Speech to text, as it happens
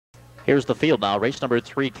Here's the field now. Race number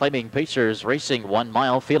 3, claiming Pacers, racing 1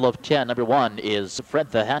 mile, field of 10. Number 1 is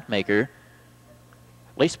Fred the Hatmaker.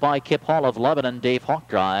 Raced by Kip Hall of Lebanon, Dave Hawk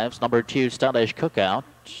drives. Number 2, Stylish Cookout,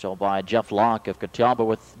 shown by Jeff Locke of Catawba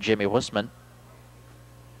with Jimmy Wisman.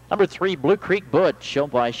 Number 3, Blue Creek Butch, shown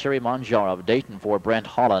by Sherry Monjar of Dayton for Brent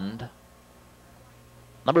Holland.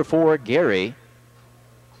 Number 4, Gary,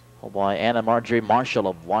 shown by Anna Marjorie Marshall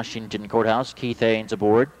of Washington Courthouse, Keith Haynes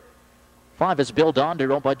aboard. 5 is Bill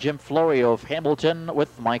Donder, owned by Jim Florio of Hamilton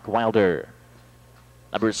with Mike Wilder.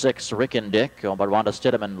 Number 6, Rick and Dick, owned by Rhonda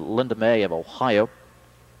Stidham and Linda May of Ohio.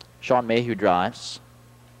 Sean Mayhew drives.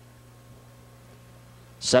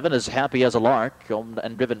 7 is Happy as a Lark, owned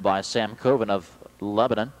and driven by Sam Coven of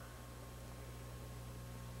Lebanon.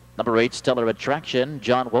 Number 8, Stellar Attraction,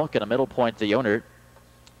 John Wilkin, a Middle Point, the owner.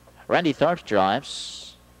 Randy Tharp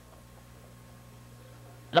drives.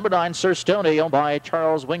 Number 9, Sir Stoney, owned by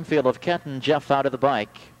Charles Wingfield of Kenton, Jeff out of the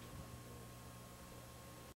bike.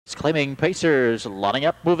 It's claiming Pacers, lining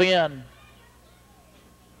up, moving in.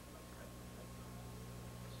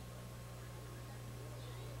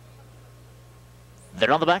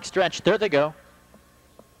 They're on the back stretch. There they go.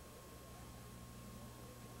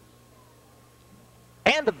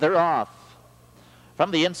 And they're off. From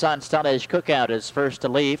the inside, Stylish Cookout is first to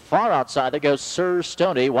leave. Far outside, there goes Sir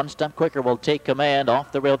Stoney. 1 step quicker will take command.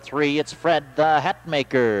 Off the rail 3, it's Fred the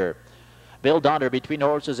Hatmaker. Bill Donder between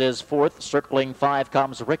horses is 4th. Circling 5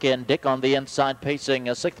 comes Rick and Dick on the inside, pacing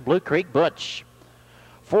a 6th, Blue Creek Butch.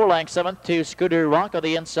 4 lengths, 7th to Scooter Rock on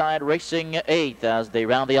the inside, racing 8th as they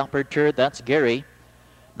round the upper turn. That's Gary.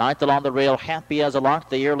 9th along the rail, Happy as a Lark.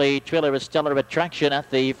 The early trailer is Stellar Attraction at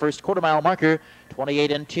the first quarter-mile marker,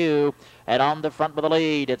 28-2. And on the front with the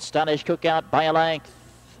lead, it's Stylish Cookout by a length.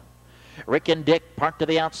 Rick and Dick parked to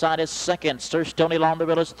the outside is 2nd. Sir Stoney along the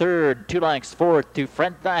rail is 3rd. 2 lengths, 4th to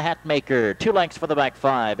Fred the Hatmaker. 2 lengths for the back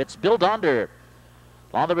 5. It's Bill Donder.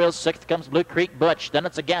 Along the rail 6th comes Blue Creek Butch. Then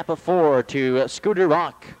it's a gap of 4 to Scooter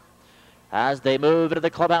Rock. As they move into the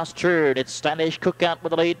clubhouse turn, it's Stylish Cookout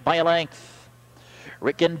with the lead by a length.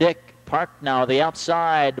 Rick and Dick parked now. The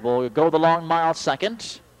outside will go the long mile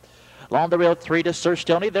 2nd. Along the rail 3 to Sir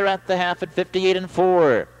Stoney. They're at the half at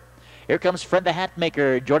 58-4. Here comes Fred the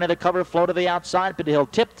Hatmaker joining the cover flow to the outside, but he'll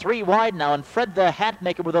tip 3 wide now. And Fred the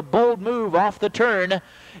Hatmaker with a bold move off the turn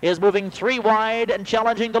is moving 3 wide and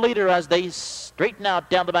challenging the leader as they straighten out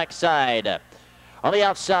down the backside. On the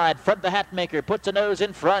outside, Fred the Hatmaker puts a nose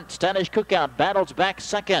in front. Stylish Cookout battles back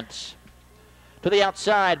 2nd. To the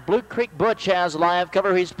outside, Blue Creek Butch has live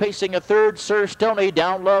cover. He's pacing a 3rd. Sir Stoney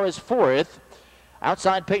down low is 4th.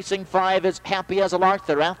 Outside pacing 5 is Happy as a Lark.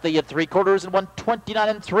 They're at the 3/4 and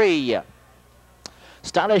 129-3.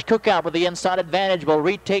 Stylish Cookout with the inside advantage will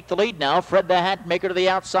retake the lead now. Fred the Hatmaker to the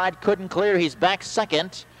outside couldn't clear. He's back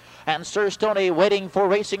 2nd. And Sir Stoney waiting for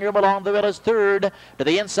racing room along the rail is 3rd. To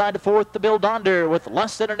the inside 4th to Bill Donder with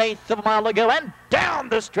less than 1/8 of a mile to go. And down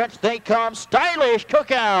the stretch they come. Stylish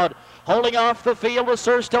Cookout holding off the field with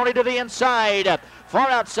Sir Stoney to the inside. Far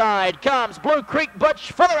outside comes Blue Creek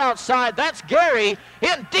Butch. Further outside, that's Gary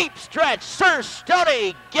in deep stretch. Sir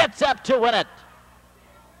Stoney gets up to win it.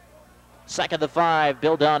 2nd to 5,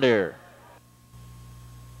 Bill Donder.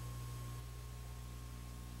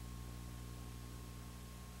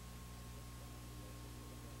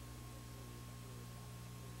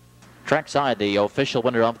 Trackside, the official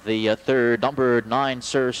winner of the 3rd, number 9,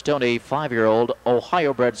 Sir Stoney, 5-year-old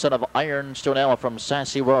Ohio-bred son of Iron Stonell from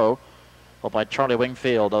Sassy Row, followed by Charlie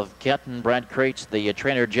Wingfield of Kenton. Brad Crates, the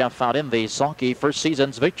trainer Jeff Fout in the sulky first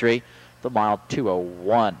season's victory, the mile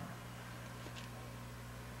 2:01.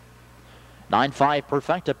 9.5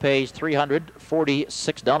 Perfecta pays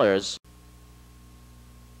 $346.